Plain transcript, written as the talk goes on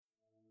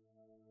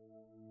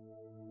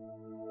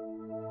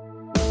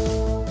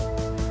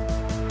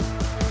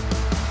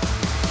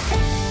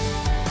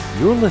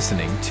You're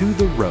listening to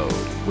The Road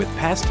with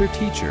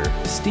pastor-teacher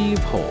Steve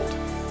Holt.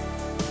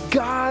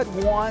 God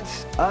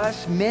wants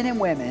us, men and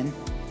women,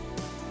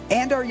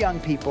 and our young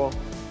people,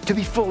 to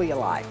be fully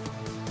alive,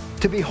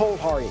 to be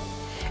wholehearted.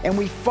 And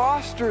we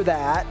foster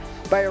that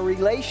by a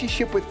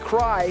relationship with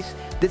Christ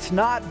that's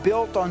not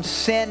built on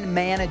sin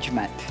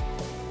management,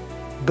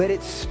 but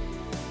it's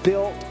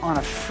built on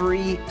a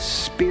free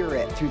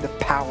spirit through the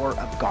power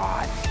of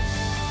God.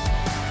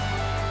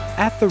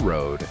 At The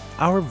Road,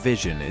 our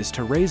vision is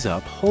to raise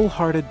up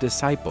wholehearted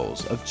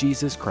disciples of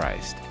Jesus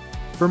Christ.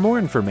 For more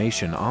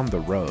information on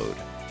The Road,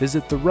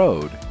 visit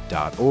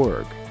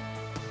theroad.org.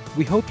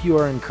 We hope you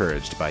are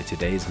encouraged by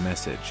today's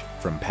message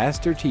from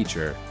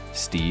pastor-teacher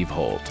Steve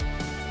Holt.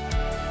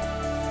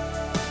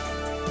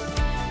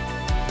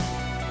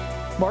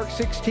 Mark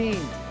 16.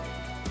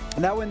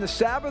 Now when the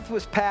Sabbath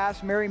was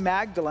past, Mary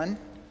Magdalene,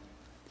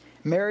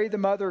 Mary the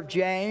mother of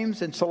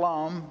James, and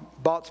Salome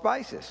bought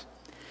spices,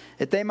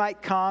 that they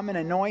might come and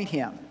anoint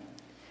him.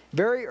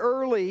 Very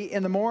early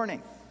in the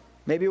morning,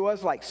 maybe it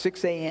was like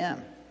 6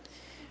 a.m.,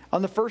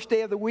 on the first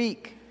day of the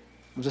week,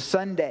 it was a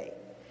Sunday,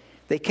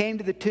 they came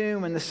to the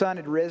tomb and the sun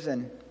had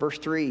risen. Verse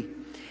 3.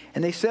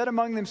 And they said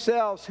among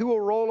themselves, "Who will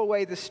roll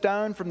away the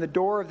stone from the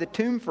door of the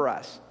tomb for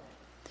us?"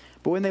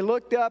 But when they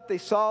looked up, they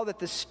saw that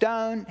the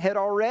stone had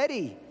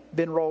already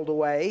been rolled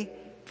away,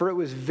 for it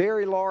was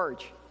very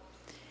large.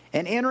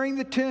 And entering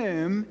the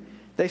tomb,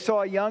 they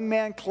saw a young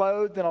man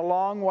clothed in a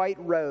long white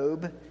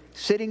robe,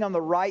 sitting on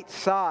the right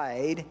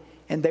side,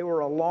 and they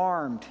were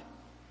alarmed.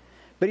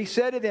 But he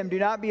said to them, "Do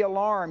not be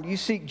alarmed. You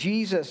seek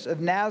Jesus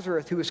of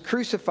Nazareth, who was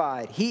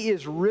crucified. He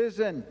is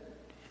risen.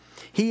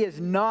 He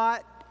is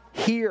not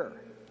here.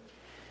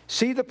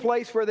 See the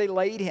place where they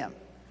laid him.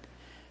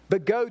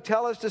 But go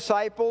tell his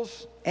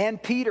disciples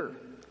and Peter."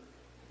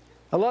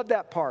 I love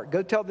that part.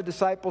 Go tell the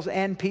disciples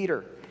and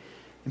Peter.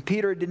 And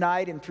Peter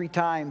denied him 3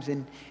 times,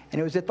 and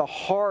it was at the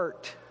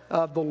heart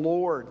of the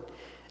Lord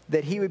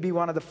that he would be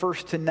one of the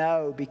first to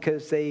know,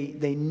 because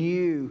they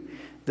knew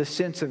the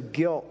sense of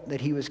guilt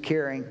that he was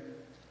carrying.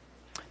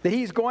 That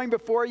he's going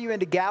before you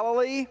into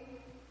Galilee,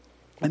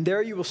 and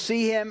there you will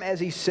see him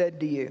as he said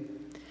to you.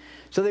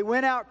 So they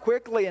went out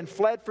quickly and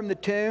fled from the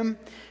tomb,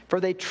 for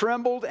they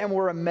trembled and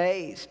were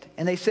amazed.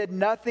 And they said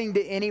nothing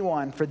to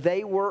anyone, for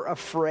they were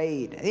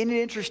afraid. Isn't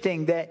it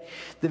interesting that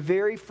the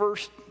very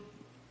first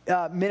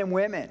men and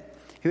women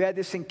who had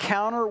this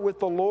encounter with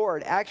the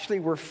Lord actually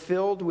were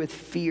filled with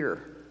fear?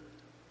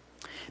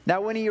 Now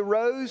when he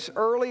arose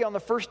early on the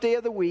first day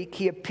of the week,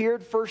 he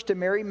appeared first to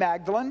Mary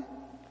Magdalene,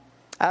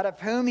 out of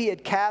whom he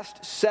had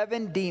cast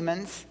 7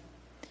 demons.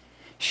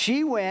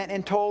 She went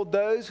and told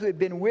those who had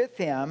been with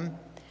him,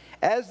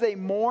 as they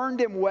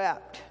mourned and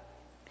wept.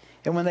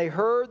 And when they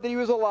heard that he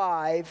was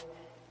alive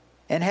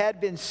and had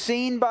been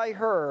seen by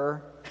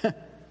her,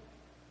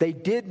 they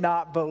did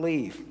not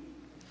believe.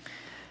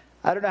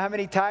 I don't know how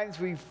many times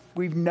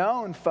we've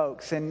known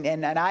folks,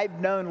 and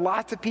I've known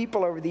lots of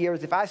people over the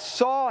years. If I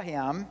saw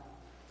him,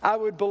 I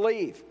would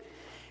believe.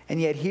 And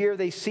yet here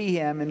they see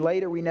him, and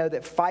later we know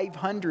that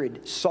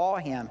 500 saw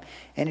him.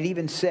 And it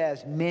even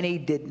says many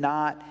did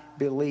not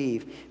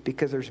believe,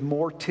 because there's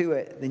more to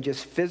it than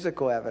just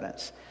physical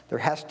evidence. There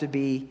has to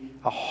be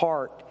a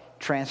heart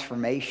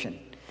transformation.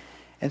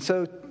 And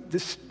so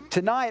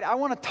tonight I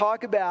want to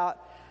talk about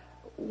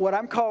what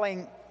I'm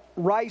calling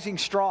Rising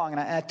Strong. And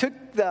I took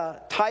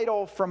the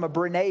title from a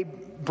Brené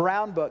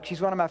Brown book.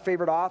 She's one of my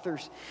favorite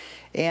authors.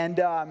 And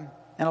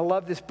I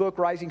love this book,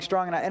 Rising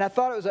Strong. And I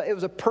thought it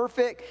was a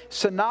perfect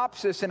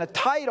synopsis and a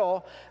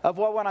title of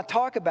what I want to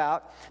talk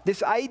about.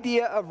 This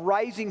idea of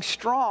rising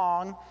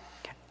strong,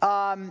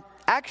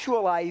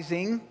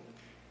 actualizing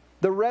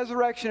the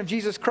resurrection of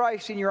Jesus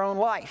Christ in your own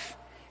life.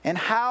 And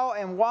how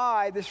and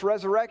why this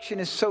resurrection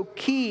is so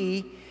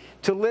key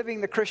to living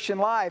the Christian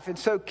life, and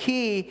so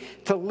key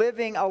to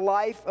living a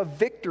life of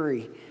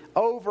victory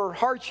over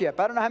hardship.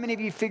 I don't know how many of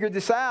you figured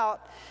this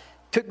out.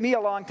 Took me a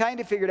long time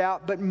to figure it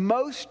out, but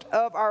most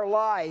of our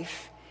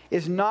life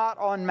is not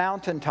on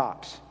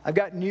mountaintops. I've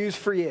got news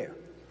for you.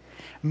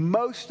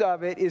 Most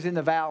of it is in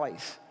the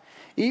valleys.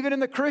 Even in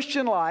the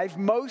Christian life,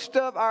 most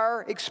of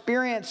our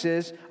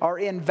experiences are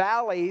in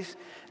valleys,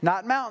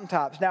 not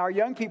mountaintops. Now, our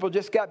young people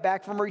just got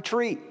back from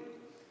retreat,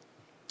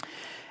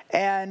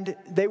 and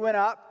they went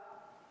up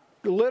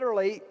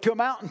literally to a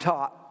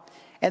mountaintop,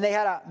 and they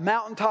had a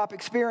mountaintop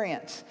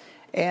experience.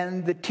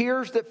 And the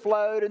tears that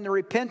flowed and the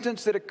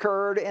repentance that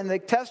occurred and the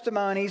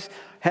testimonies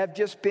have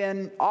just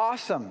been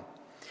awesome.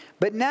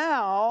 But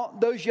now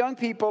those young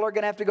people are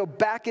going to have to go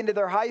back into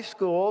their high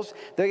schools.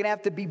 They're going to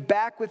have to be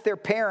back with their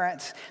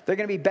parents. They're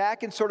going to be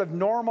back in sort of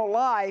normal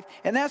life.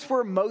 And that's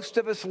where most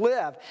of us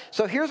live.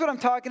 So here's what I'm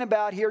talking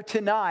about here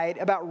tonight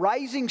about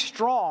rising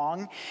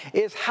strong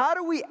is how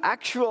do we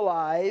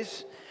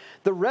actualize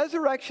the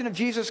resurrection of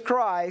Jesus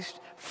Christ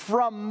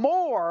from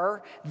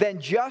more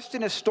than just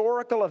an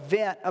historical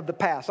event of the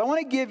past. I want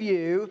to give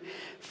you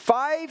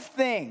 5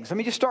 things. Let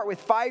me just start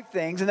with 5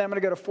 things, and then I'm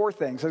going to go to 4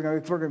 things. So we're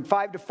going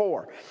 5 to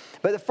 4.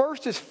 But the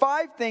first is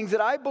 5 things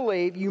that I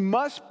believe you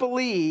must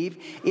believe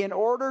in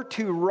order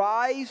to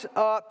rise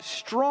up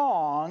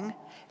strong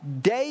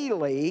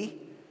daily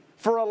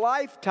for a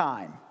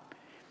lifetime.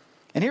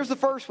 And here's the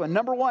first one.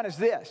 Number 1 is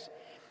this.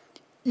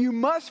 You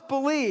must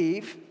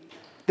believe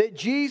that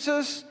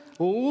Jesus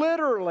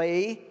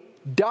literally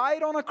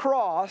died on a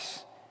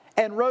cross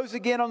and rose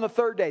again on the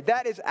 3rd day.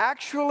 That is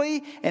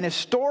actually an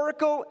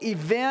historical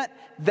event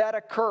that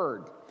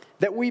occurred,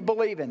 that we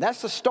believe in.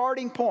 That's the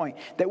starting point,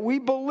 that we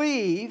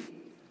believe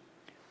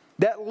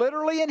that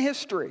literally in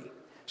history,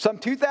 some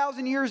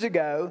 2,000 years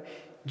ago,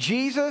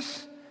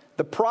 Jesus,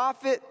 the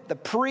prophet, the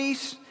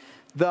priest,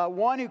 the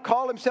one who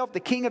called himself the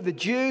King of the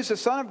Jews, the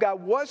Son of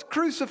God, was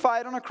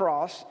crucified on a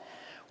cross,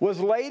 was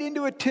laid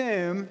into a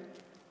tomb,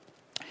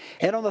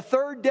 and on the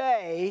 3rd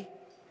day,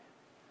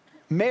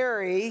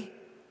 Mary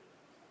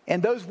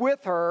and those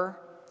with her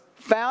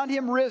found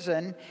him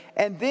risen,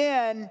 and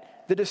then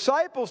the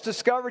disciples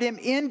discovered him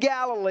in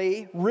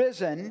Galilee,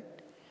 risen.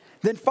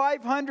 Then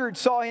 500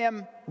 saw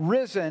him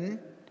risen,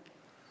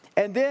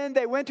 and then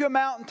they went to a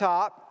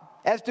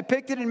mountaintop, as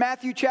depicted in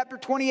Matthew chapter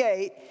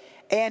 28,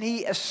 and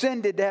he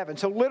ascended to heaven.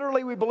 So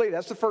literally we believe.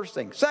 That's the first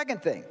thing.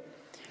 Second thing,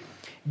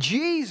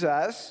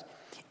 Jesus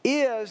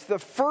is the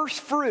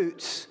first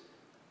fruits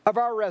of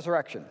our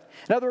resurrection.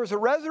 In other words, the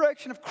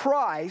resurrection of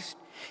Christ,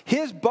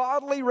 his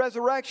bodily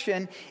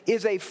resurrection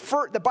is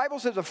the Bible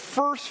says a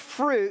first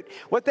fruit.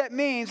 What that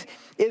means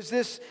is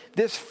this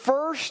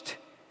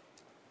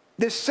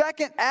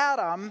second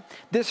Adam,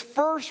 this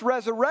first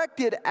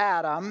resurrected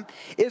Adam,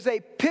 is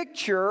a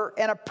picture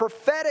and a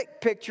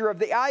prophetic picture of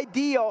the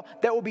ideal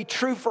that will be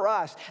true for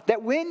us.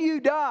 That when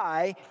you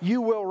die,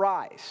 you will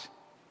rise.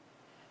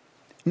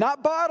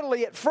 Not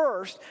bodily at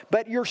first,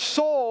 but your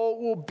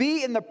soul will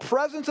be in the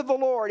presence of the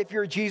Lord if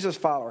you're a Jesus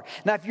follower.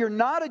 Now, if you're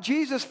not a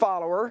Jesus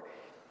follower,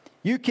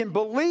 you can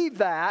believe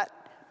that,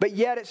 but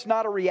yet it's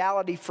not a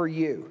reality for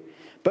you.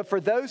 But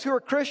for those who are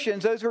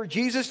Christians, those who are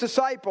Jesus'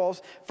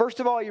 disciples, first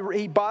of all,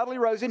 he bodily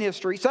rose in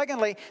history.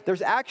 Secondly,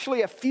 there's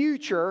actually a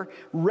future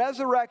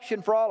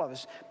resurrection for all of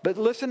us. But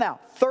listen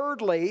now.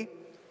 Thirdly,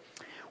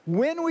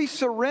 when we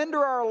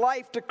surrender our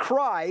life to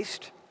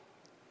Christ,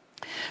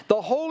 the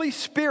Holy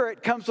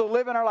Spirit comes to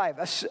live in our life.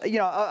 A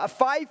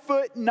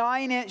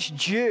 5'9"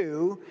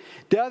 Jew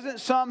doesn't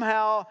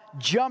somehow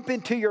jump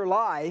into your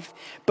life,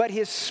 but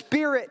his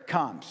Spirit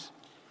comes.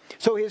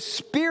 So his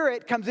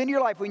Spirit comes into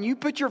your life. When you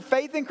put your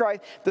faith in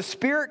Christ, the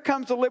Spirit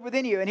comes to live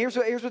within you. And here's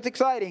what's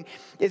exciting,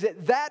 is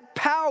that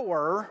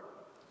power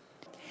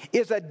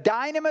is a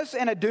dynamis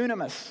and a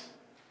dunamis.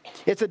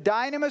 It's a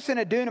dynamis and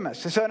a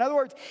dunamis. And so in other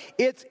words,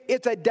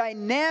 it's a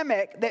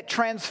dynamic that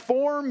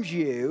transforms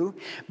you,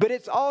 but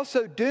it's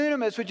also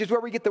dunamis, which is where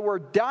we get the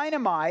word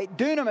dynamite.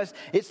 Dunamis,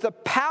 it's the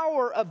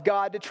power of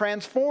God to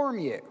transform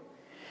you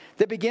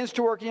that begins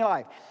to work in your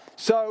life.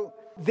 So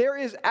there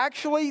is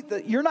actually,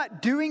 you're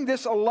not doing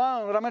this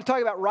alone. What I'm going to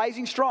talk about,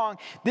 rising strong,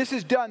 this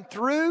is done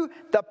through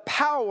the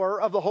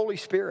power of the Holy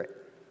Spirit.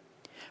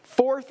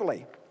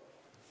 Fourthly,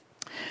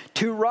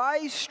 to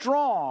rise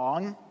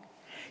strong,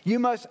 you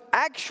must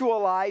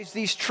actualize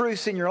these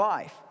truths in your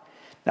life.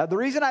 Now, the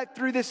reason I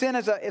threw this in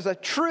as a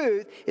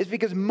truth is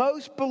because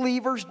most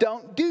believers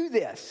don't do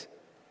this.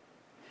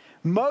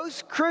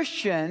 Most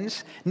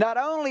Christians not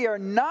only are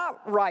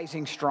not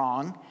rising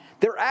strong,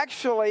 they're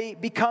actually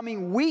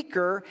becoming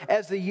weaker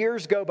as the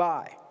years go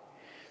by.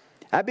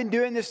 I've been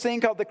doing this thing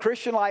called the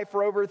Christian life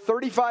for over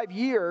 35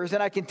 years,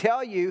 and I can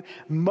tell you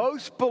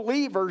most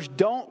believers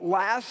don't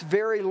last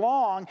very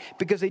long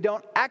because they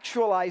don't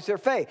actualize their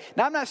faith.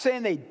 Now, I'm not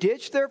saying they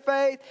ditch their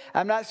faith.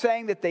 I'm not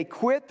saying that they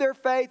quit their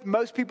faith.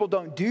 Most people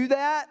don't do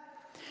that.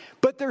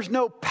 But there's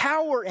no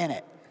power in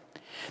it.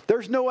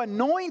 There's no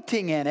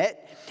anointing in it.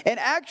 And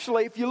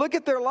actually, if you look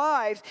at their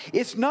lives,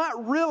 it's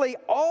not really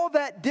all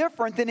that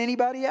different than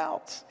anybody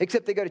else,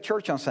 except they go to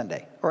church on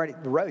Sunday. Or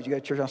at the roads, you go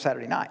to church on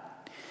Saturday night.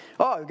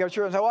 Oh, you go to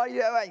church and say, well,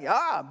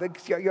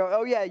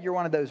 you're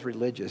one of those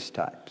religious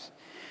types.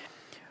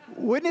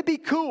 Wouldn't it be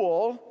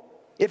cool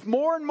if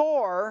more and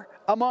more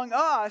among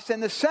us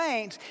and the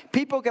saints,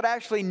 people could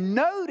actually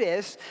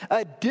notice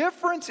a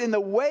difference in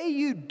the way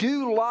you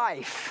do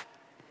life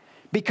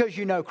because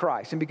you know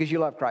Christ and because you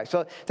love Christ?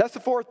 So that's the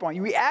fourth point.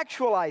 We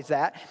actualize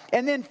that.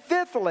 And then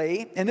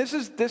fifthly, and this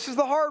is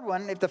the hard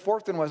one, if the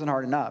fourth one wasn't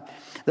hard enough,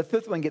 the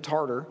fifth one gets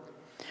harder.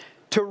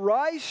 To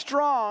rise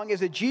strong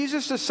as a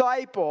Jesus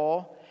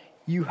disciple,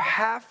 you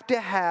have to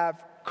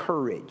have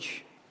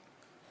courage.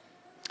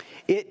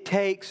 It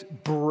takes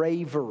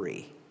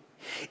bravery.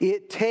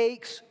 It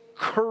takes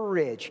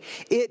courage.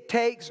 It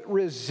takes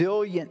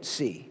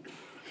resiliency.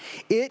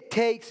 It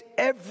takes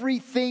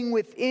everything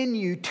within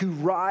you to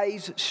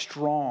rise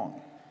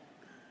strong.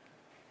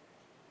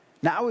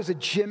 Now, I was a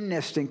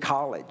gymnast in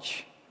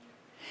college.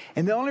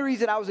 And the only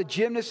reason I was a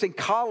gymnast in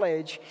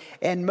college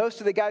and most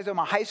of the guys on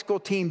my high school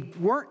team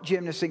weren't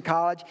gymnasts in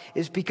college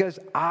is because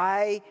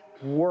I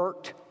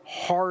worked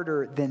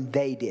harder than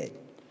they did.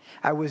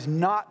 I was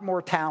not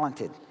more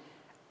talented.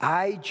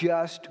 I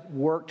just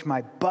worked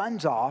my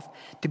buns off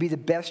to be the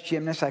best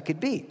gymnast I could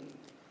be.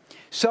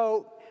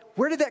 So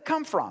where did that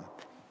come from?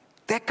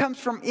 That comes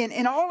from in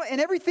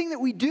everything that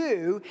we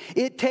do,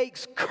 it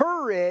takes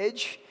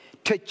courage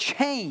to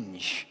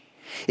change.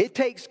 It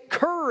takes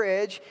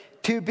courage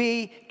to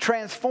be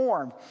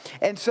transformed.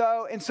 And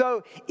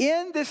so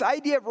in this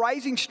idea of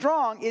rising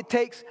strong, it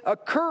takes a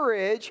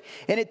courage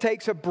and it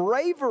takes a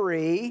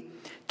bravery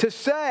to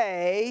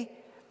say,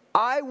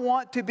 I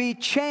want to be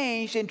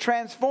changed and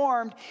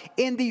transformed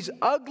in these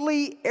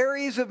ugly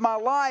areas of my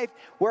life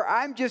where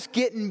I'm just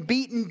getting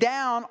beaten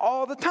down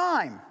all the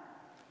time.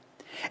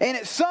 And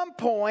at some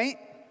point,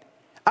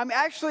 I'm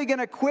actually going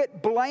to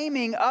quit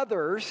blaming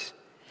others,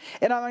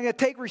 and I'm going to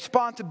take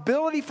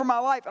responsibility for my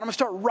life, and I'm going to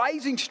start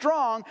rising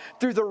strong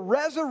through the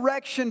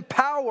resurrection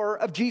power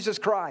of Jesus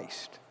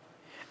Christ.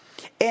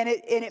 And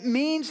it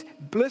means,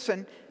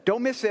 listen,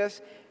 don't miss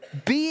this,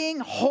 being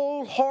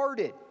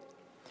wholehearted.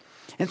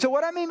 And so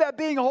what I mean by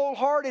being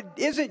wholehearted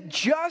isn't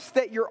just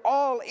that you're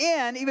all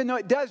in, even though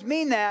it does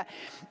mean that.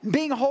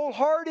 Being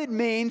wholehearted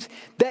means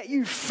that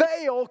you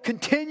fail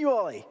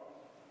continually,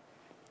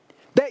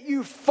 that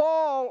you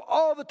fall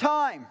all the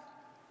time,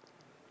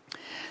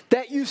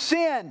 that you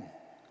sin,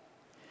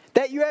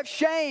 that you have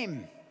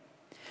shame,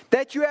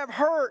 that you have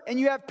hurt and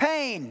you have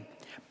pain,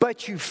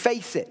 but you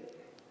face it.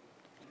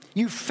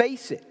 You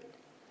face it.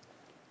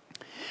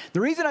 The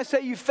reason I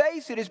say you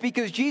face it is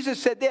because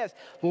Jesus said this,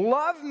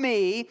 love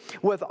me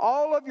with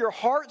all of your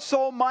heart,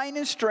 soul, mind,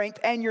 and strength,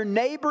 and your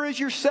neighbor as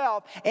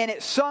yourself, and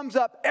it sums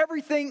up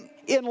everything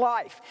in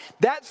life.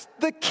 That's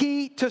the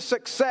key to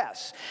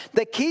success.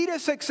 The key to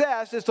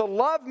success is to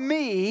love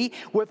me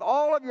with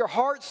all of your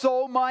heart,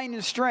 soul, mind,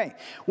 and strength.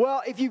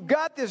 Well, if you've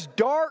got this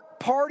dark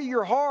part of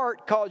your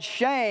heart called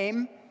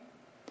shame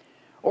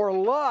or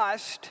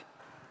lust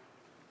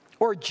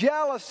or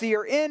jealousy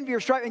or envy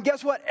or strife, and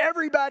guess what?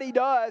 Everybody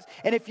does,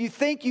 and if you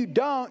think you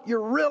don't, you're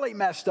really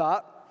messed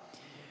up.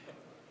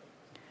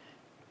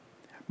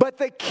 But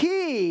the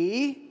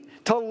key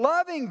to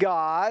loving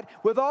God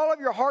with all of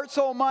your heart,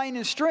 soul, mind,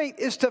 and strength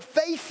is to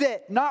face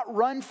it, not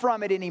run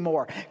from it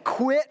anymore.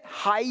 Quit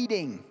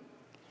hiding.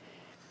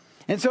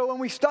 And so when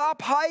we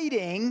stop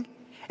hiding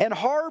and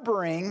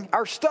harboring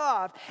our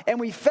stuff and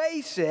we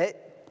face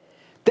it,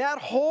 that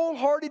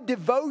wholehearted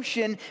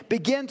devotion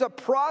begins a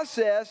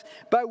process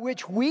by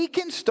which we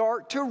can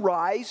start to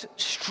rise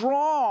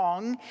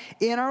strong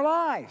in our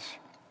lives.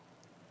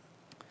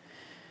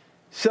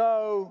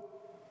 So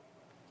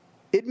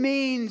it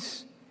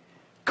means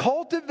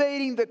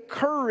cultivating the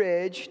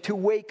courage to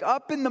wake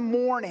up in the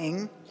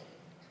morning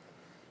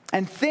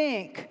and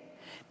think,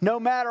 no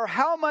matter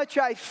how much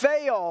I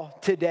fail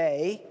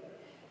today,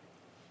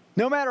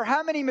 no matter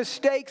how many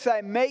mistakes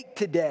I make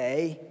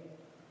today,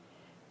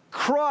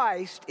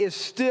 Christ is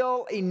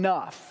still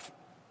enough.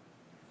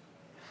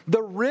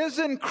 The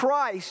risen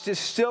Christ is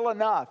still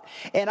enough.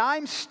 And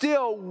I'm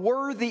still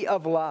worthy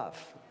of love.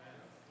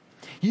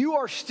 You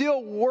are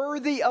still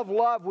worthy of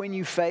love when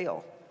you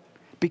fail,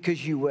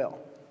 because you will.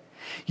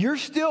 You're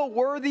still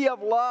worthy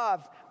of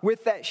love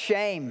with that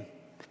shame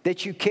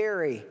that you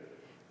carry,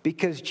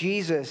 because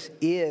Jesus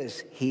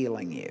is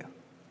healing you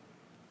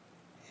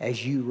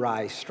as you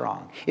rise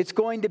strong. It's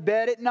going to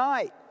bed at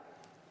night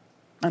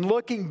and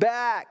looking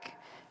back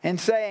and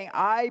saying,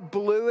 I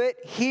blew it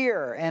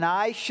here, and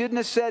I shouldn't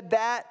have said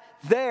that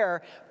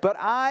there, but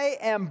I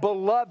am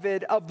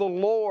beloved of the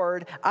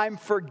Lord. I'm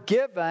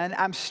forgiven.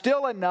 I'm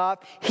still enough.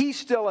 He's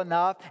still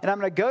enough. And I'm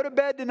going to go to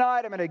bed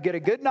tonight. I'm going to get a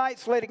good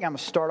night's sleep. I'm going to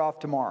start off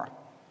tomorrow.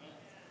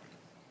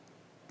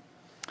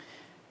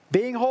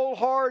 Being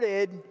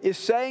wholehearted is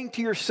saying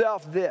to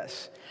yourself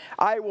this,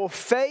 I will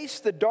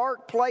face the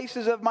dark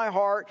places of my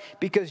heart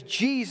because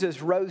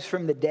Jesus rose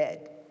from the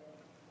dead.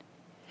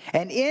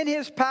 And in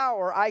His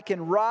power, I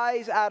can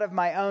rise out of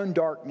my own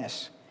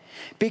darkness.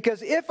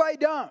 Because if I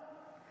don't,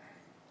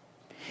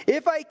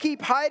 if I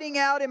keep hiding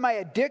out in my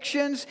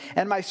addictions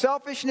and my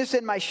selfishness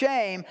and my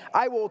shame,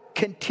 I will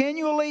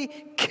continually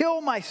kill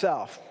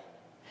myself.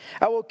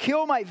 I will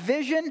kill my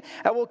vision.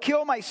 I will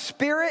kill my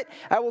spirit.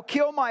 I will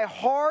kill my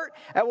heart.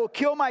 I will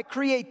kill my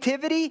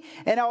creativity.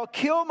 And I will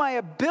kill my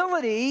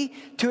ability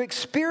to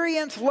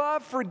experience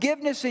love,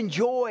 forgiveness, and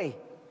joy.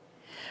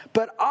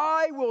 But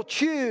I will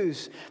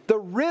choose the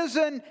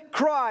risen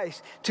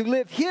Christ to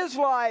live His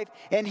life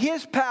and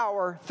His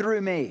power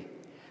through me.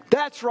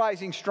 That's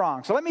rising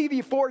strong. So let me give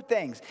you 4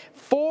 things.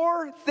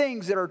 4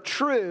 things that are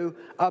true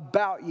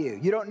about you.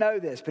 You don't know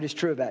this, but it's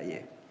true about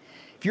you.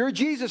 If you're a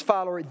Jesus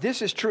follower,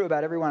 this is true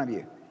about every one of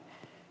you.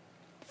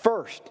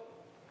 First,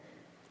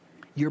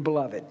 you're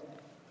beloved.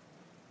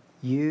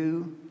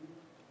 You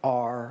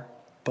are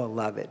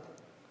beloved.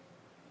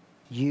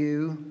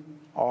 You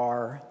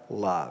are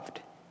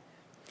loved.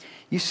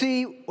 You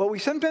see, what we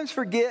sometimes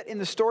forget in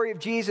the story of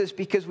Jesus,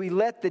 because we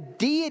let the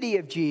deity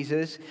of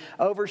Jesus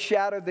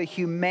overshadow the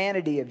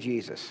humanity of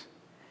Jesus.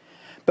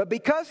 But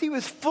because he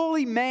was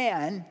fully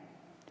man,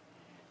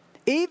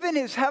 even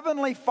his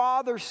heavenly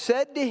Father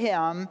said to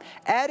him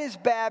at his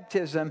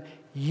baptism,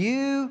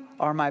 "You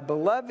are my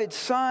beloved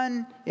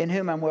Son, in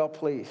whom I'm well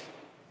pleased."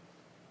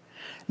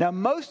 Now,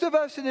 most of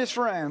us in this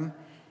room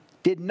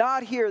did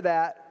not hear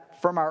that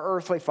from our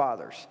earthly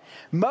fathers.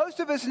 Most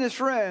of us in this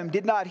room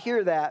did not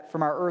hear that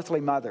from our earthly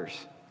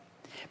mothers.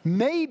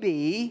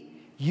 Maybe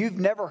you've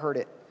never heard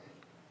it.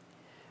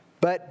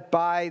 But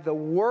by the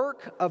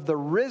work of the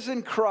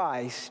risen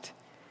Christ,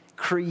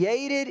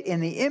 created in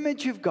the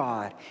image of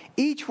God,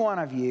 each one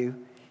of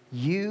you,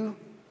 you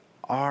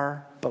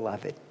are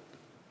beloved.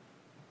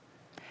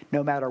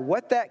 No matter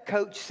what that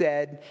coach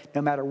said,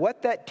 no matter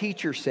what that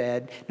teacher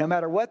said, no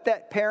matter what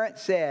that parent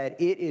said,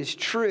 it is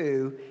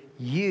true,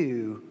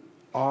 you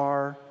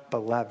are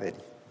beloved.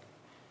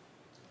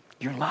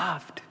 You're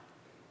loved.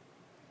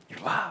 You're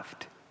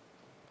loved.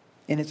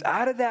 And it's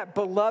out of that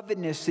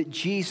belovedness that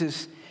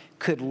Jesus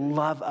could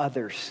love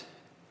others.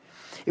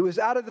 It was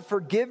out of the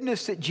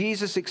forgiveness that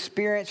Jesus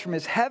experienced from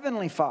his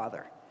heavenly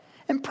Father,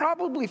 and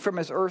probably from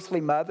his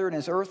earthly mother and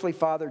his earthly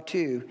father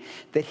too,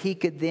 that he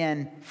could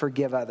then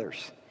forgive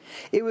others.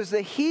 It was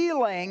the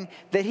healing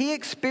that he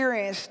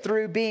experienced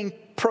through being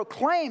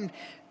proclaimed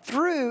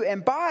through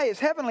and by his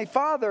heavenly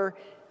Father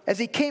as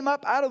he came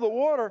up out of the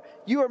water,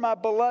 "You are my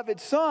beloved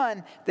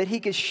Son," that he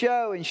could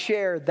show and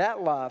share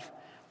that love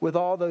with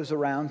all those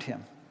around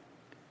him.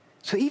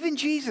 So even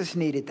Jesus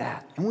needed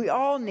that, and we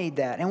all need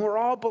that, and we're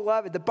all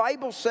beloved. The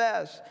Bible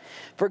says,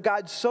 "For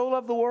God so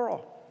loved the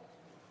world,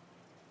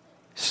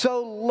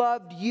 so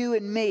loved you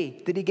and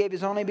me, that he gave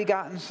his only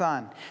begotten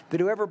Son, that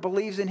whoever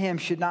believes in him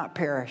should not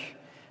perish,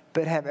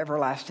 but have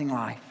everlasting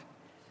life."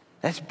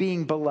 That's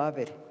being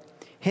beloved.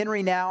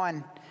 Henry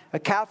Nouwen, a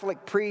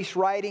Catholic priest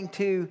writing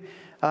to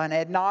an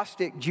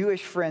agnostic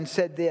Jewish friend,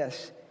 said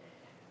this: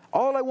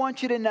 "All I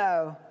want you to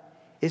know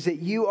is that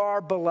you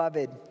are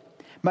beloved.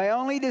 My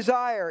only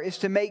desire is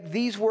to make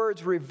these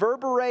words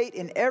reverberate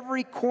in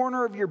every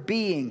corner of your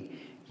being.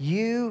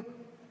 You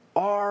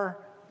are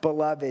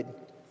beloved."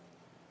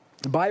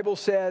 The Bible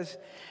says,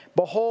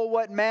 "Behold,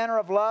 what manner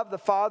of love the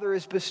Father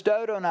has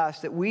bestowed on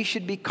us, that we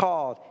should be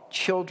called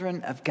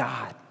children of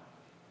God."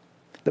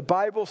 The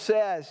Bible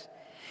says,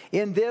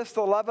 "In this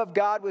the love of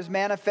God was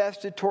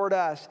manifested toward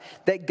us,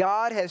 that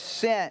God has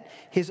sent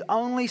his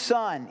only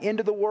Son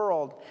into the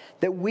world,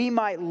 that we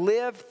might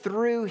live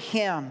through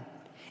him.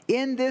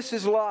 In this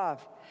is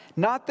love,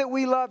 not that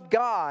we loved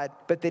God,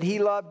 but that he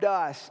loved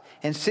us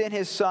and sent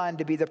his Son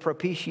to be the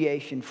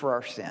propitiation for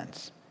our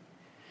sins."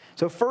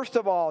 So first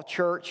of all,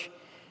 church,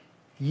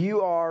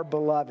 you are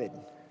beloved.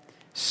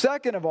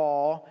 Second of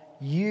all,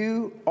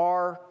 you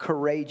are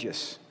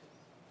courageous.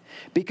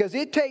 Because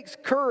it takes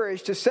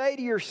courage to say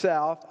to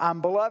yourself, "I'm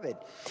beloved."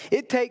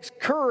 It takes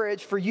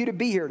courage for you to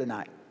be here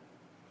tonight.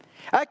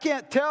 I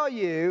can't tell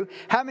you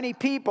how many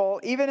people,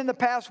 even in the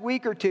past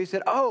week or two,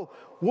 said, "Oh,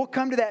 we'll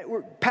come to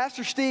that.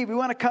 Pastor Steve, we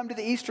want to come to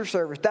the Easter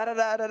service,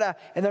 da-da-da-da-da,"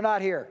 and they're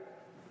not here.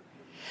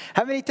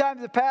 How many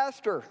times the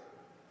pastor,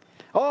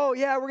 "Oh,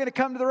 yeah, we're going to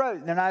come to the road,"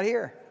 and they're not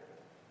here.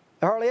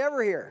 They're hardly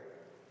ever here.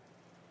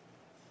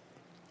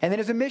 And then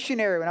as a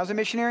missionary, when I was a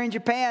missionary in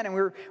Japan and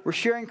we're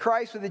sharing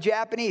Christ with the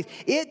Japanese,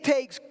 it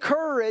takes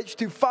courage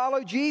to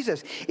follow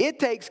Jesus. It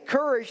takes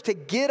courage to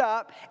get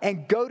up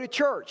and go to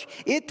church.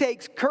 It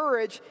takes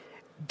courage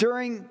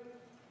during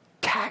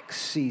tax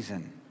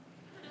season.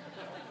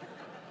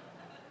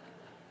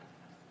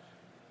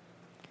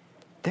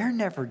 They're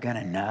never going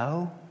to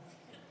know.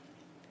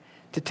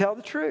 To tell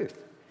the truth,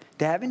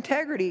 to have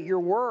integrity at your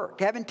work,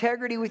 to have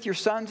integrity with your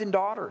sons and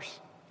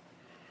daughters.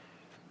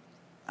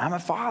 I'm a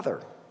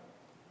father.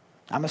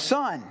 I'm a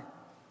son.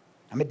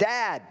 I'm a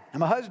dad.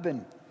 I'm a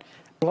husband.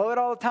 Blow it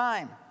all the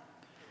time.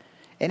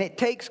 And it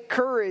takes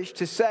courage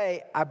to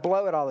say, "I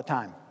blow it all the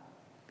time."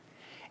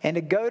 And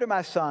to go to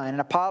my son and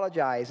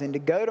apologize. And to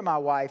go to my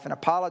wife and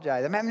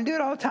apologize. I'm having to do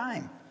it all the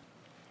time.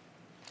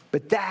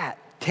 But that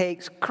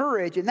takes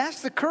courage. And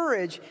that's the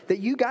courage that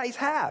you guys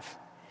have.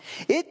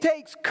 It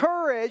takes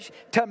courage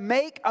to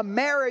make a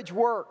marriage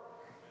work.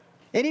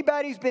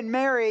 Anybody who's been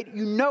married,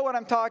 you know what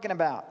I'm talking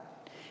about.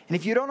 And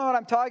if you don't know what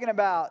I'm talking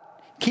about,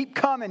 keep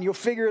coming, you'll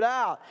figure it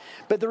out.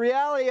 But the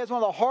reality is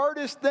one of the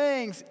hardest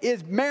things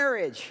is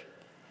marriage.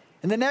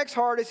 And the next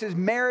hardest is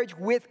marriage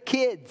with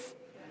kids.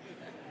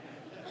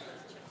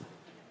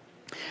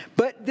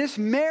 But this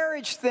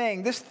marriage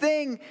thing, this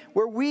thing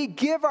where we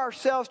give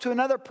ourselves to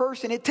another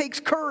person, it takes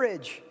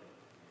courage.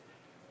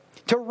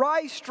 To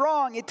rise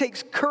strong, it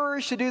takes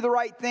courage to do the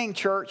right thing,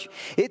 church.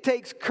 It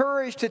takes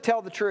courage to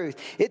tell the truth.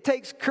 It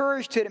takes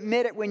courage to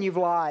admit it when you've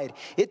lied.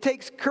 It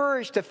takes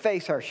courage to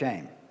face our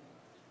shame.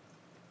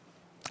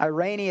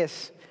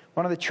 Irenaeus,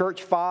 one of the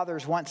church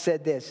fathers, once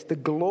said this: "The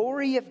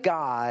glory of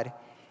God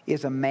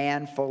is a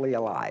man fully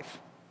alive."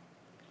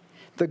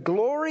 The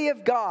glory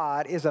of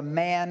God is a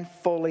man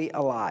fully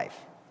alive.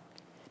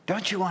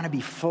 Don't you want to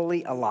be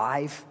fully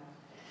alive?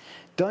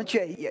 Don't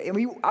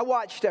you? I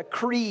watched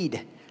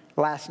Creed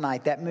last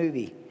night, that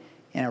movie,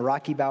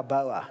 Rocky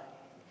Balboa.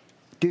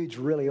 Dude's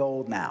really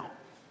old now.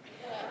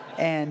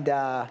 And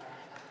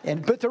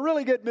But it's a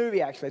really good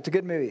movie, actually. It's a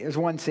good movie. There's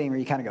one scene where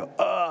you kind of go,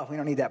 oh, we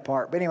don't need that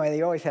part. But anyway,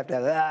 they always have to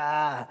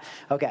have,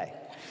 okay.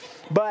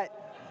 But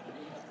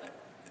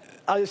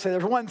I'll just say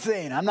there's one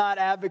scene. I'm not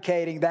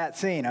advocating that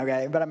scene,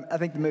 okay? But I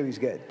think the movie's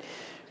good.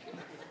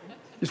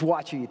 Just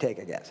watch who you take,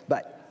 I guess.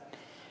 But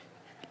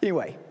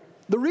anyway,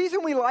 the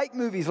reason we like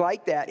movies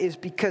like that is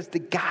because the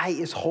guy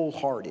is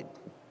wholehearted.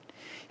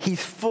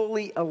 He's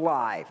fully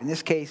alive, in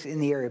this case, in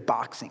the area of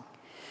boxing.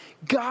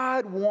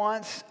 God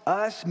wants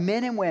us,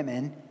 men and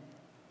women,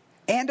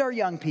 and our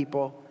young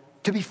people,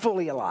 to be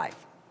fully alive,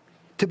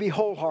 to be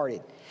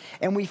wholehearted.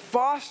 And we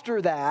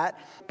foster that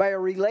by a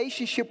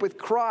relationship with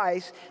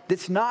Christ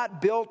that's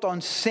not built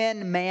on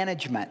sin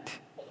management,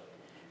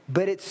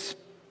 but it's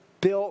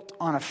built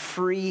on a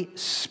free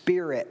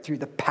spirit through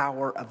the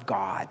power of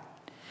God.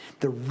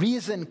 The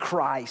risen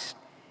Christ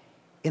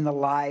in the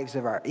lives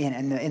of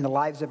in the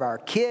lives of our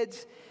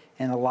kids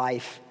and the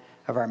life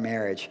of our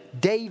marriage.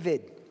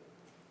 David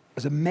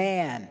was a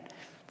man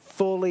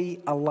fully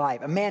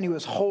alive, a man who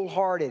was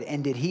wholehearted,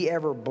 and did he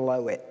ever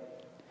blow it?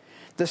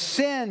 The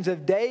sins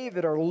of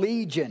David are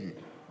legion.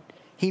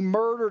 He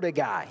murdered a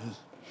guy.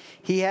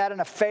 He had an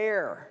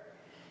affair.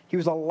 He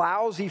was a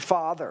lousy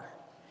father.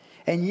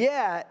 And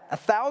yet,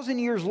 1,000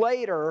 years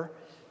later,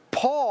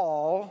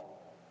 Paul,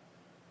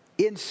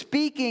 in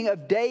speaking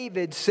of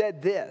David,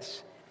 said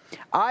this: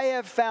 I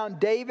have found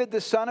David,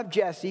 the son of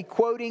Jesse,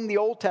 quoting the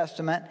Old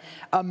Testament,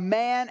 a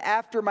man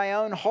after my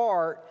own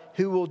heart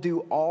who will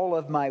do all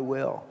of my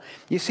will.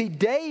 You see,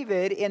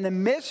 David, in the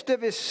midst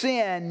of his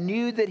sin,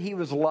 knew that he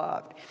was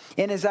loved.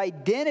 And his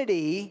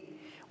identity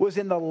was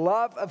in the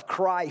love of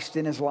Christ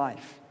in his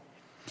life.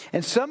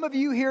 And some of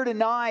you here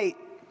tonight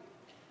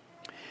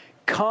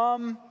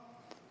come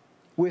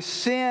with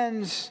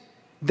sins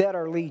that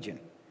are legion.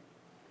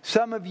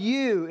 Some of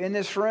you in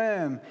this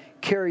room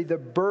carry the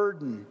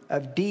burden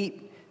of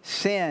deep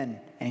sin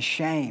and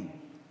shame.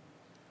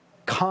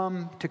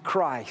 Come to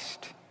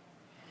Christ.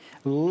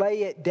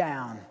 Lay it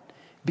down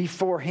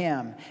before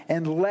Him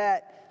and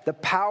let the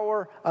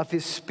power of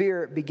His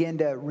Spirit begin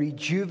to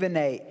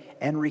rejuvenate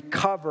and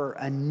recover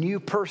a new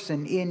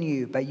person in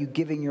you by you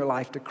giving your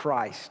life to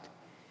Christ.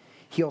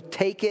 He'll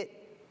take it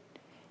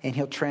and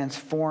He'll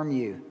transform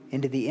you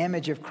into the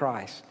image of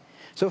Christ.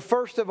 So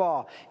first of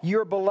all,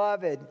 you're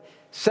beloved.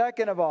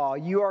 Second of all,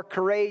 you are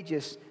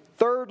courageous.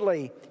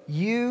 Thirdly,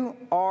 you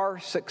are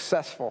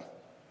successful.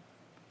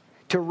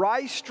 To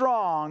rise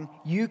strong,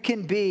 you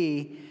can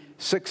be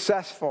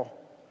successful.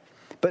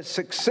 But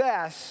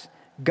success,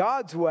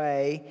 God's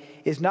way,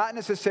 is not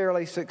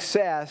necessarily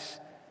success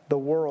the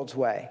world's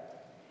way.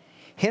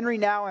 Henry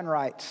Nouwen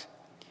writes,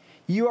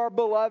 you are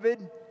beloved.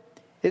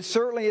 It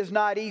certainly is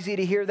not easy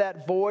to hear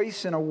that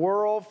voice in a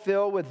world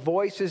filled with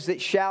voices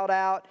that shout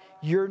out,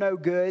 you're no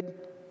good,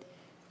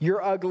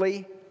 you're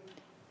ugly,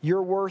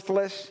 you're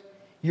worthless,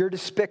 you're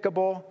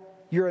despicable,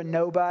 you're a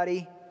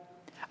nobody,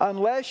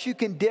 unless you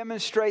can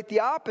demonstrate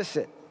the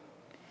opposite.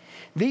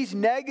 These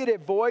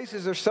negative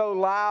voices are so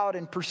loud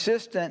and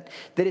persistent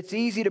that it's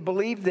easy to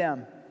believe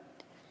them.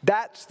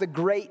 That's the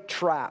great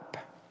trap.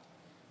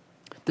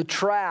 The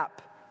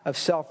trap of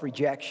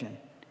self-rejection.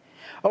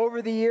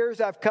 Over the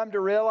years, I've come to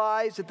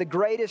realize that the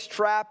greatest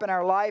trap in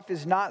our life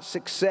is not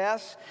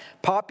success,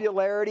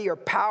 popularity, or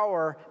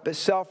power, but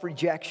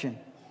self-rejection.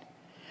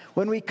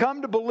 When we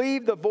come to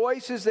believe the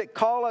voices that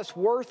call us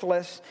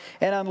worthless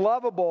and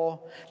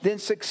unlovable, then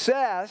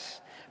success,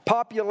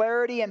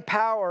 popularity, and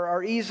power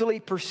are easily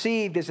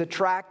perceived as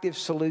attractive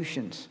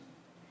solutions.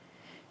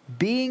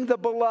 Being the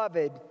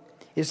beloved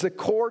is the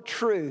core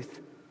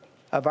truth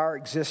of our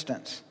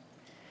existence.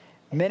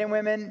 Men and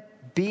women,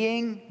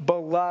 being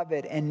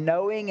beloved and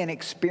knowing and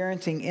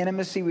experiencing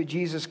intimacy with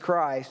Jesus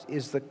Christ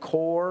is the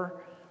core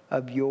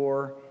of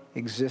your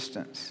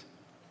existence.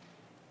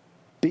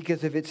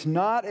 Because if it's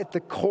not at the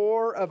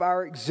core of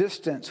our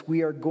existence,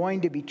 we are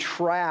going to be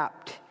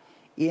trapped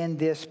in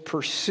this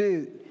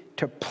pursuit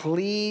to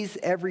please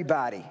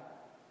everybody,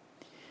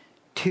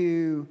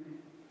 to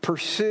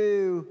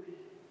pursue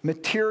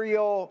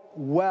material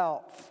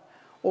wealth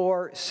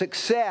or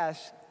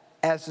success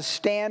as the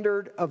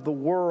standard of the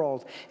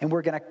world. And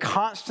we're going to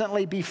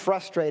constantly be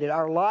frustrated.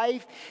 Our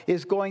life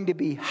is going to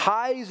be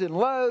highs and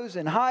lows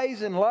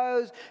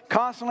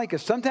constantly,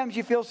 because sometimes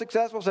you feel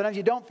successful, sometimes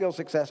you don't feel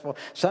successful.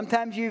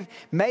 Sometimes you've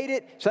made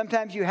it,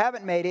 sometimes you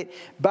haven't made it,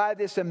 by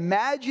this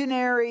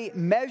imaginary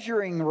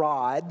measuring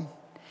rod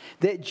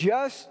that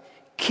just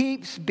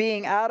keeps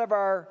being out of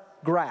our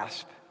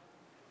grasp.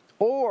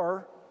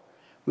 Or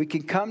we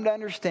can come to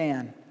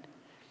understand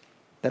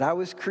that I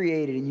was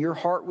created and your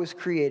heart was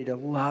created to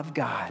love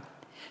God,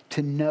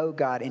 to know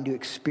God, and to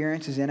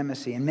experience His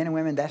intimacy. And men and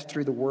women, that's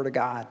through the Word of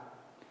God.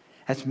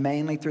 That's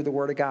mainly through the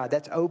Word of God.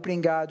 That's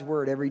opening God's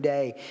Word every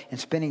day and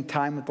spending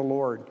time with the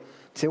Lord. You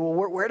say, well,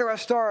 where do I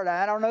start?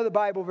 I don't know the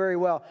Bible very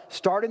well.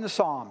 Start in the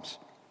Psalms.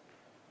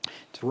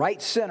 It's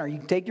right center. You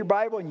can take your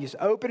Bible and you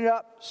just open it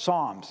up.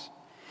 Psalms.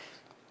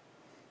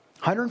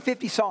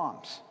 150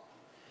 Psalms.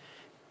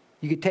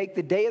 You could take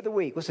the day of the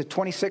week. What's it,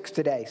 26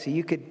 today? So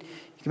you could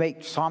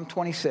make Psalm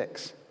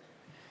 26.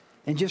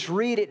 And just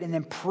read it and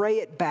then pray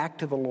it back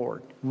to the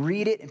Lord.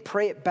 Read it and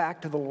pray it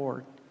back to the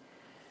Lord.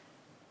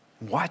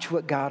 Watch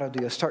what God will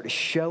do. He'll start to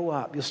show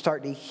up. You'll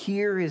start to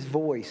hear His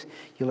voice.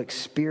 You'll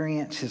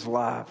experience His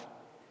love.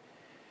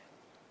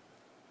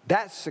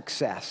 That's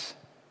success.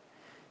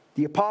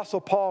 The Apostle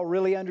Paul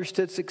really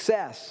understood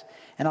success.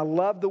 And I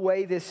love the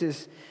way this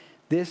is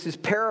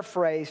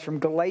paraphrased from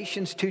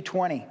Galatians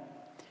 2:20.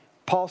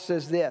 Paul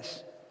says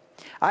this,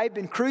 I have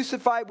been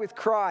crucified with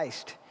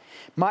Christ.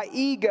 My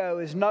ego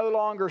is no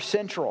longer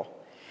central.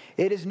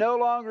 It is no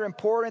longer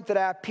important that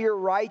I appear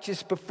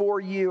righteous before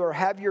you or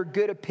have your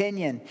good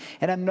opinion.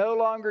 And I'm no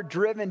longer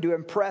driven to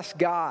impress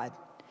God.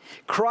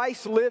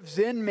 Christ lives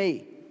in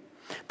me.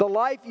 The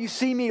life you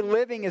see me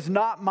living is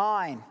not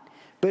mine,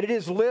 but it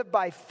is lived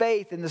by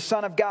faith in the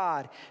Son of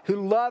God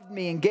who loved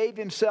me and gave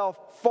Himself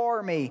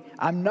for me.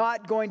 I'm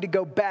not going to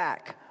go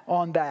back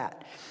on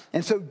that.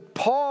 And so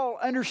Paul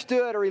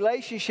understood a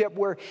relationship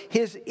where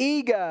his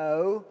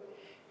ego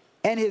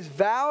and his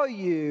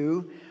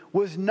value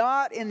was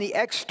not in the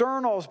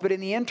externals, but in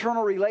the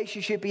internal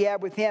relationship he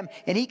had with Him.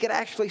 And he could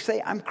actually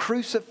say, I'm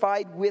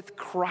crucified with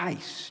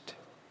Christ.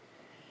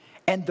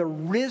 And the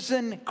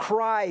risen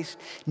Christ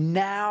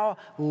now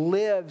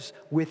lives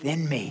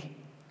within me.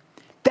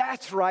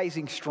 That's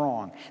rising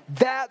strong.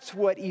 That's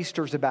what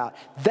Easter's about.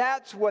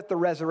 That's what the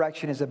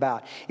resurrection is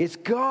about. It's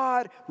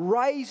God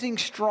rising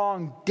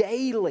strong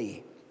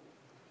daily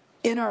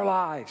in our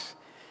lives,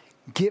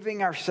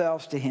 giving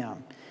ourselves to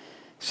Him.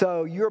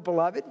 So you're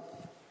beloved,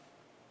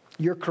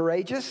 you're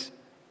courageous,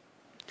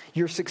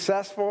 you're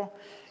successful,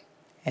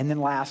 and then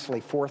lastly,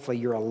 fourthly,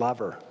 you're a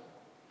lover.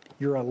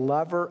 You're a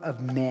lover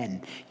of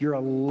men. You're a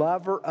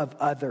lover of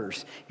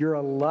others. You're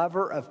a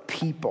lover of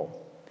people.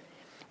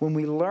 When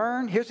we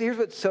learn, here's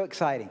what's so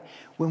exciting.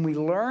 When we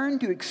learn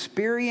to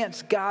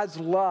experience God's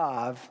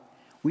love,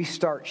 we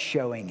start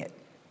showing it.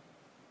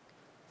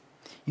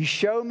 You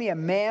show me a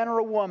man or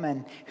a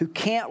woman who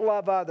can't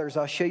love others,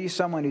 I'll show you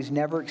someone who's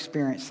never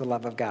experienced the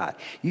love of God.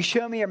 You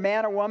show me a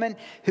man or woman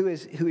who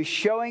is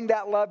showing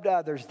that love to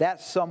others, that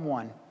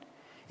someone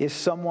is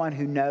someone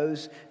who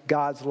knows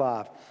God's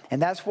love.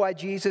 And that's why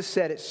Jesus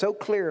said it so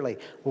clearly.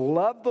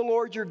 Love the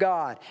Lord your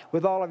God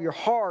with all of your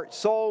heart,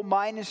 soul,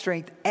 mind, and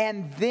strength,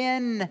 and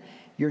then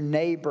your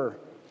neighbor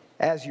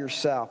as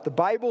yourself. The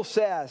Bible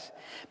says,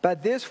 by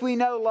this we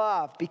know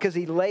love, because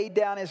He laid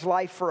down His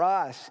life for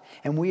us,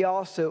 and we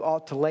also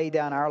ought to lay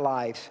down our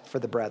lives for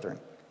the brethren.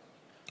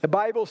 The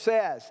Bible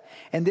says,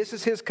 and this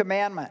is His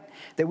commandment,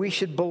 that we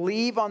should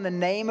believe on the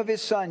name of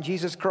His Son,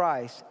 Jesus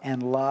Christ,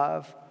 and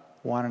love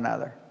one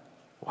another.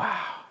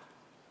 Wow.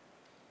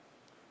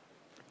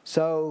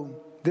 So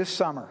this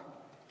summer,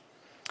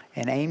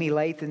 and Amy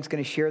Lathan's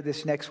going to share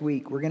this next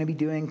week, we're going to be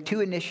doing 2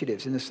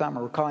 initiatives in the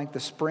summer. We're calling it the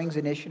Springs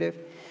Initiative.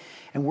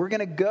 And we're going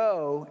to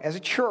go as a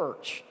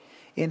church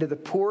into the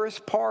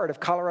poorest part of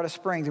Colorado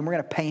Springs, and we're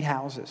going to paint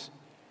houses.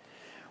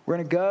 We're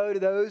going to go to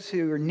those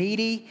who are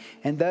needy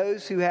and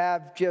those who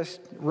have just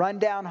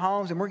rundown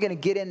homes, and we're going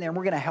to get in there and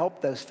we're going to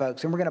help those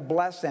folks, and we're going to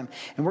bless them.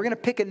 And we're going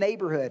to pick a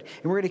neighborhood,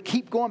 and we're going to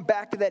keep going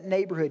back to that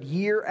neighborhood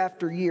year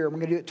after year. We're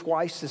going to do it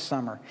twice this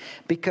summer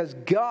because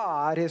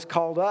God has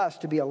called us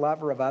to be a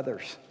lover of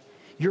others.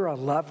 You're a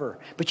lover,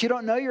 but you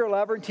don't know you're a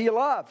lover until you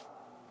love.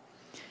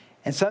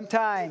 And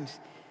sometimes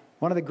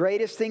one of the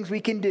greatest things we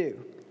can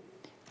do,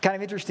 kind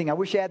of interesting, I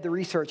wish I had the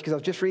research because I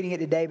was just reading it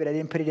today, but I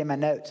didn't put it in my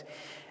notes.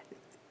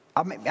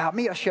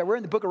 I'll share. We're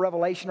in the book of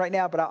Revelation right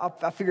now, but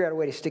I'll figure out a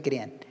way to stick it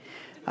in.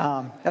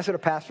 That's what a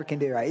pastor can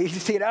do, right? You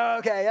just see it, oh,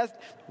 okay,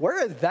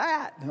 where is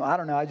that? Well, I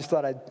don't know, I just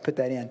thought I'd put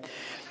that in.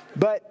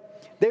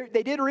 But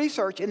they did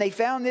research, and they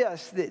found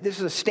this. This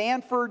is a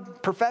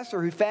Stanford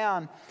professor who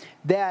found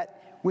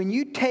that when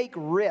you take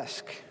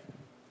risk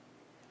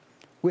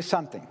with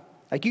something,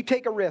 like you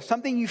take a risk,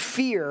 something you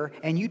fear,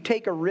 and you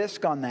take a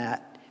risk on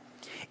that,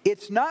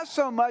 it's not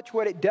so much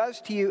what it does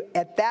to you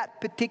at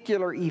that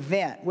particular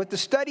event. What the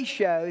study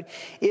showed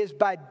is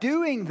by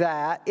doing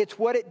that, it's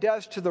what it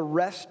does to the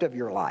rest of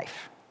your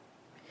life.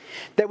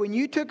 That when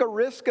you took a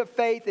risk of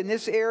faith in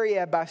this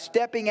area by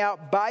stepping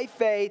out by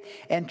faith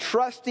and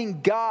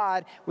trusting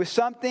God with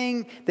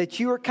something that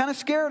you were kind of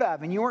scared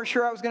of and you weren't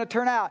sure how it was going to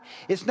turn out,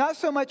 it's not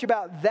so much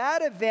about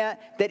that event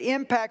that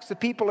impacts the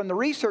people in the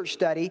research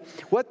study.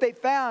 What they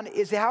found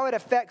is how it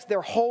affects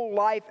their whole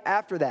life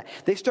after that.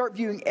 They start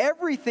viewing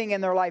everything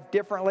in their life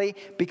differently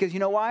because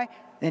you know why?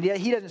 And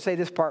he doesn't say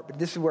this part, but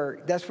that's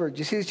where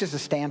he's just a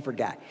Stanford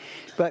guy.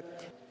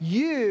 But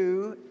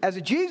you, as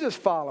a Jesus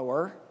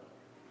follower,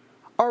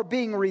 are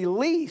being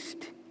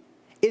released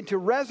into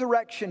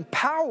resurrection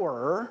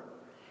power,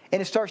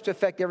 and it starts to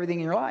affect everything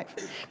in your life.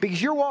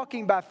 Because you're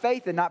walking by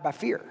faith and not by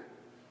fear.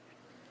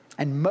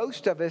 And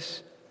most of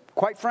us,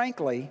 quite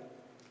frankly,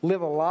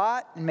 live a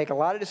lot and make a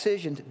lot of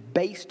decisions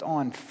based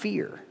on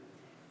fear.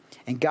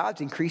 And God's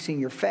increasing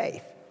your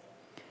faith.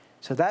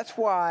 So that's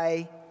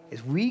why,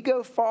 as we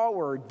go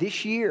forward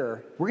this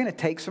year, we're going to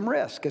take some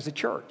risk as a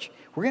church.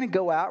 We're going to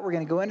go out, we're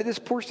going to go into this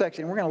poor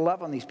section, and we're going to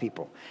love on these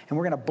people. And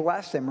we're going to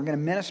bless them, we're going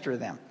to minister to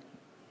them.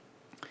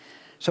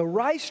 So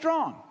rise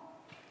strong.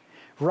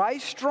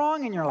 Rise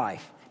strong in your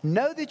life.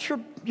 Know that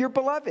you're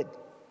beloved.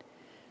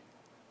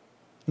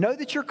 Know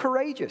that you're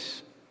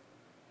courageous.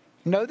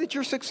 Know that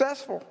you're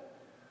successful.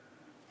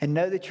 And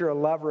know that you're a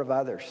lover of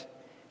others.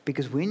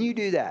 Because when you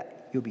do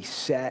that, you'll be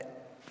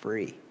set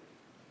free.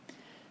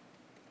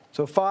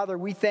 So, Father,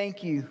 we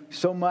thank you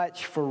so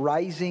much for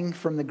rising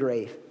from the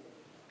grave.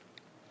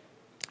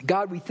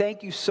 God, we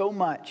thank you so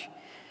much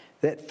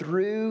that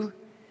through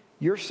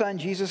your Son,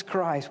 Jesus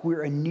Christ,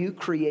 we're a new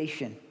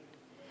creation.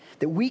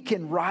 That we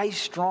can rise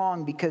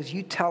strong because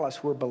you tell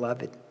us we're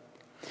beloved.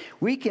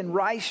 We can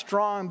rise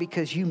strong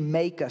because you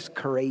make us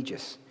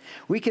courageous.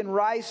 We can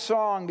rise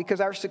strong because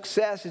our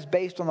success is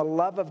based on the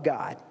love of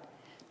God,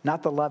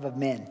 not the love of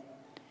men.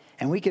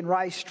 And we can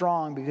rise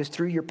strong because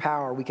through your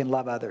power we can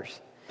love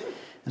others.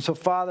 And so,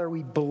 Father,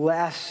 we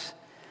bless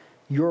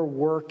your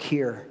work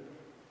here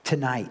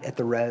tonight at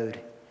the Road.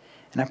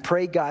 And I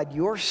pray, God,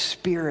 your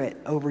Spirit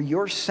over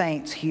your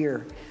saints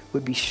here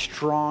would be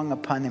strong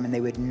upon them and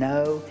they would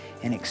know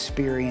and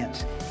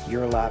experience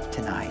your love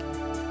tonight.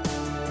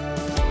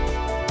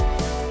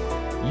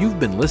 You've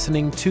been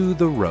listening to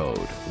The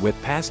Road with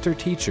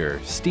pastor-teacher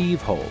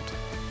Steve Holt.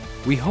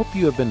 We hope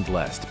you have been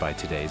blessed by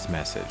today's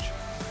message.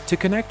 To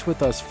connect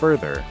with us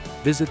further,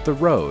 visit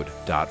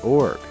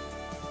theroad.org.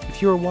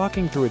 If you are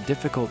walking through a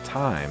difficult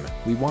time,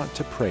 we want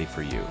to pray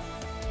for you.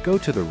 Go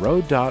to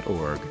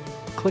theroad.org,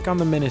 click on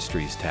the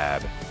Ministries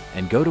tab,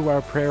 and go to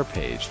our prayer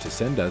page to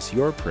send us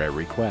your prayer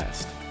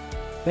request.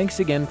 Thanks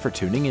again for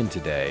tuning in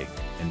today,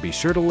 and be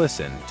sure to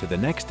listen to the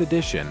next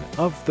edition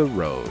of The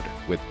Road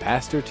with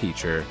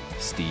pastor-teacher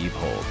Steve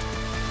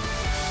Holt.